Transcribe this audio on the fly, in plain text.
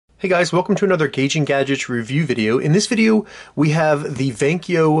Hey guys, welcome to another Gauging Gadgets review video. In this video, we have the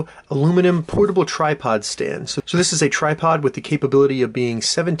VANKYO aluminum portable tripod stand. So this is a tripod with the capability of being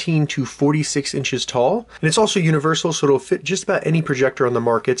 17 to 46 inches tall. And it's also universal, so it'll fit just about any projector on the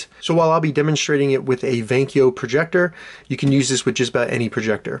market. So while I'll be demonstrating it with a VANKYO projector, you can use this with just about any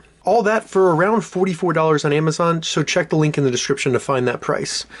projector. All that for around $44 on Amazon, so check the link in the description to find that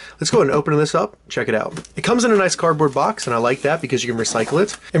price. Let's go ahead and open this up, check it out. It comes in a nice cardboard box, and I like that because you can recycle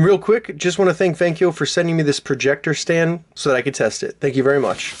it. And real quick, just want to thank VANKYO for sending me this projector stand so that I could test it. Thank you very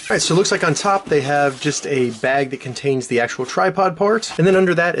much. Alright, so it looks like on top they have just a bag that contains the actual tripod part, and then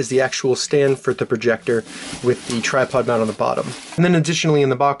under that is the actual stand for the projector with the tripod mount on the bottom. And then additionally in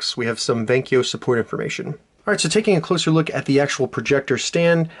the box we have some VANKYO support information. Alright, so taking a closer look at the actual projector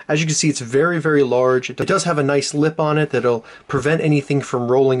stand, as you can see it's very, very large. It does have a nice lip on it that'll prevent anything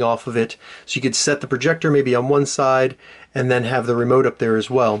from rolling off of it. So you could set the projector maybe on one side and then have the remote up there as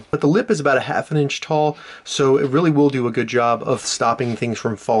well. But the lip is about 1/2 inch tall, so it really will do a good job of stopping things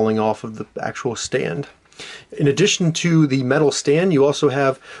from falling off of the actual stand. In addition to the metal stand, you also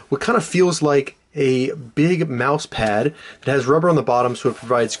have what kind of feels like a big mouse pad that has rubber on the bottom so it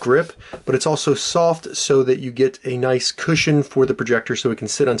provides grip, but it's also soft so that you get a nice cushion for the projector so it can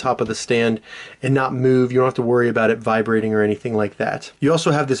sit on top of the stand and not move. You don't have to worry about it vibrating or anything like that. You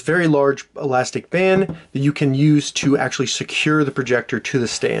also have this very large elastic band that you can use to actually secure the projector to the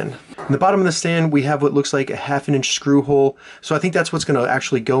stand. In the bottom of the stand we have what looks like a 1/2 inch screw hole, so I think that's what's going to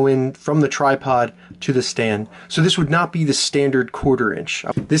actually go in from the tripod to the stand. So this would not be the standard 1/4 inch.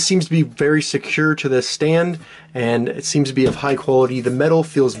 This seems to be very secure to the stand, and it seems to be of high quality. The metal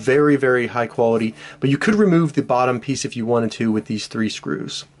feels very, very high quality, but you could remove the bottom piece if you wanted to with these 3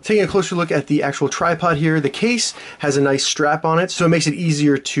 screws. Taking a closer look at the actual tripod here, the case has a nice strap on it, so it makes it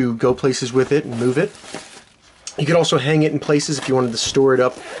easier to go places with it and move it. You could also hang it in places if you wanted to store it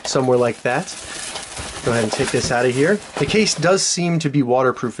up somewhere like that. Go ahead and take this out of here. The case does seem to be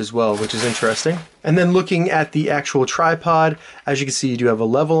waterproof as well, which is interesting. And then looking at the actual tripod, as you can see, you do have a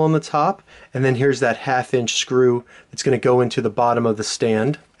level on the top, and then here's that 1/2 inch screw that's going to go into the bottom of the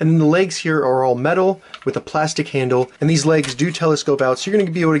stand. And then the legs here are all metal with a plastic handle, and these legs do telescope out, so you're going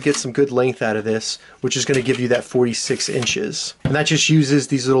to be able to get some good length out of this, which is going to give you that 46 inches. And that just uses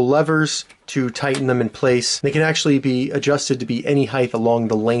these little levers to tighten them in place. They can actually be adjusted to be any height along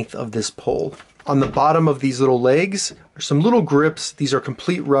the length of this pole. On the bottom of these little legs are some little grips. These are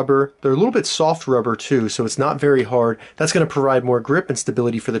complete rubber. They're a little bit soft rubber too, so it's not very hard. That's going to provide more grip and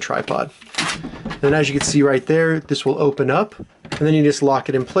stability for the tripod. And as you can see right there, this will open up, and then you just lock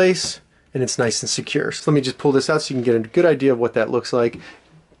it in place, and it's nice and secure. So let me just pull this out so you can get a good idea of what that looks like.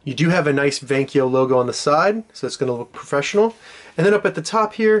 You do have a nice VANKYO logo on the side, so it's going to look professional. And then up at the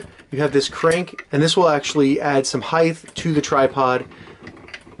top here, you have this crank, and this will actually add some height to the tripod,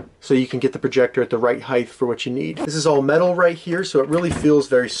 so you can get the projector at the right height for what you need. This is all metal right here, so it really feels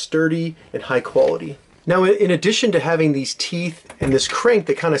very sturdy and high quality. Now, in addition to having these teeth and this crank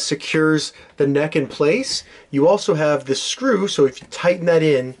that kind of secures the neck in place, you also have this screw, so if you tighten that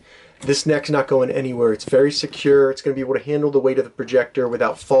in, this neck's not going anywhere. It's very secure. It's going to be able to handle the weight of the projector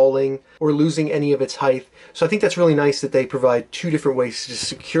without falling or losing any of its height. So I think that's really nice that they provide 2 different ways to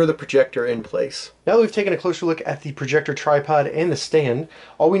secure the projector in place. Now that we've taken a closer look at the projector tripod and the stand,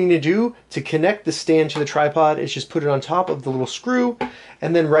 all we need to do to connect the stand to the tripod is just put it on top of the little screw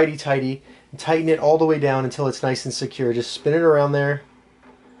and then righty-tighty and tighten it all the way down until it's nice and secure. Just spin it around there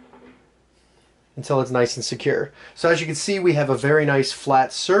until it's nice and secure. So as you can see, we have a very nice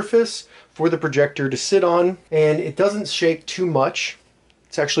flat surface for the projector to sit on, and it doesn't shake too much.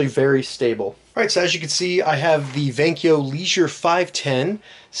 It's actually very stable. Alright, so as you can see, I have the VANKYO Leisure 510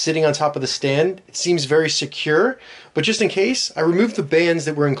 sitting on top of the stand. It seems very secure, but just in case, I removed the bands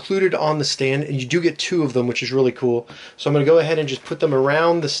that were included on the stand, and you do get 2 of them, which is really cool. So I'm going to go ahead and just put them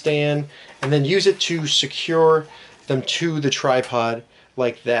around the stand and then use it to secure them to the tripod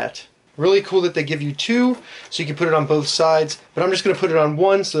like that. Really cool that they give you 2, so you can put it on both sides, but I'm just going to put it on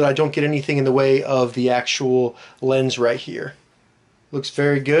one so that I don't get anything in the way of the actual lens right here. Looks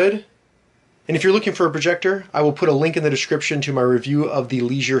very good. And if you're looking for a projector, I will put a link in the description to my review of the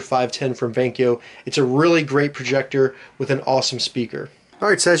Leisure 510 from VANKYO. It's a really great projector with an awesome speaker.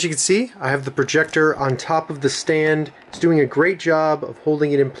 Alright, so as you can see, I have the projector on top of the stand. It's doing a great job of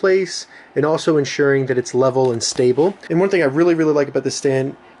holding it in place and also ensuring that it's level and stable. And one thing I really like about this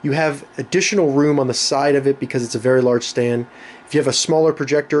stand, you have additional room on the side of it because it's a very large stand. If you have a smaller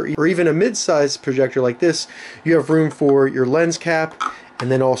projector or even a mid-sized projector like this, you have room for your lens cap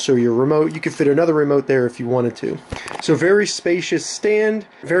and then also your remote. You could fit another remote there if you wanted to. So very spacious stand,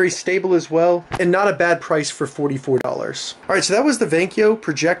 very stable as well, and not a bad price for $44. Alright, so that was the VANKYO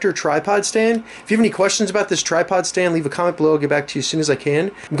Projector Tripod Stand. If you have any questions about this tripod stand, leave a comment below. I'll get back to you as soon as I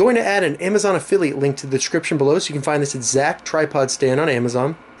can. I'm going to add an Amazon affiliate link to the description below so you can find this exact tripod stand on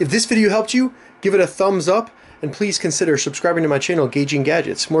Amazon. If this video helped you, give it a thumbs up, and please consider subscribing to my channel, Gauging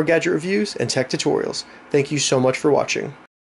Gadgets, more gadget reviews and tech tutorials. Thank you so much for watching.